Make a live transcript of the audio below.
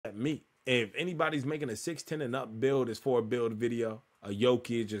me. If anybody's making a 6'10" and up build, it's for a build video. A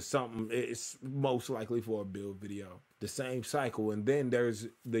Jokic or something, it's most likely for a build video. The same cycle. And then there's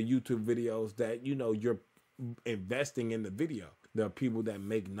the YouTube videos that, you know, you're investing in the video. There are people that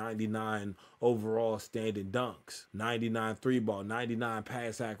make 99 overall standing dunks, 99 three ball, 99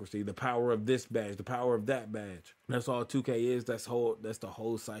 pass accuracy, the power of this badge, the power of that badge. That's all 2K is. That's the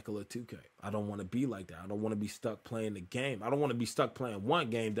whole cycle of 2K. I don't want to be like that. I don't want to be stuck playing the game. I don't want to be stuck playing one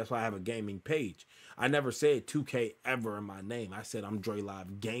game. That's why I have a gaming page. I never said 2K ever in my name. I said I'm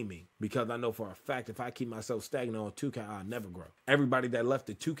DreLive Gaming, because I know for a fact if I keep myself stagnant on 2K, I'll never grow. Everybody that left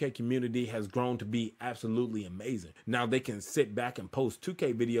the 2K community has grown to be absolutely amazing. Now they can sit back and post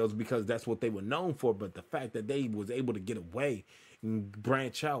 2K videos because that's what they were known for, but the fact that they was able to get away and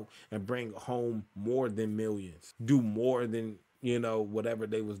branch out and bring home more than millions, do more than, you know, whatever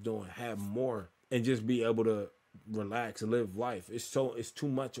they was doing, have more, and just be able to relax and live life. It's too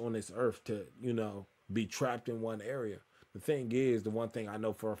much on this earth to, you know, be trapped in one area. The thing is, the one thing I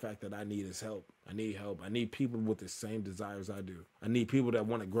know for a fact that I need is help. I need help. I need people with the same desires I do. I need people that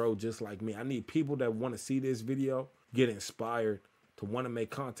want to grow just like me. I need people that want to see this video, get inspired to want to make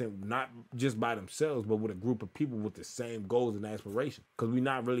content, not just by themselves, but with a group of people with the same goals and aspirations. Because we're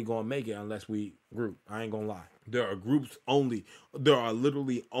not really going to make it unless we group. I ain't going to lie. There are groups only. There are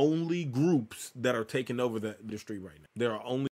literally only groups that are taking over the industry right now. There are only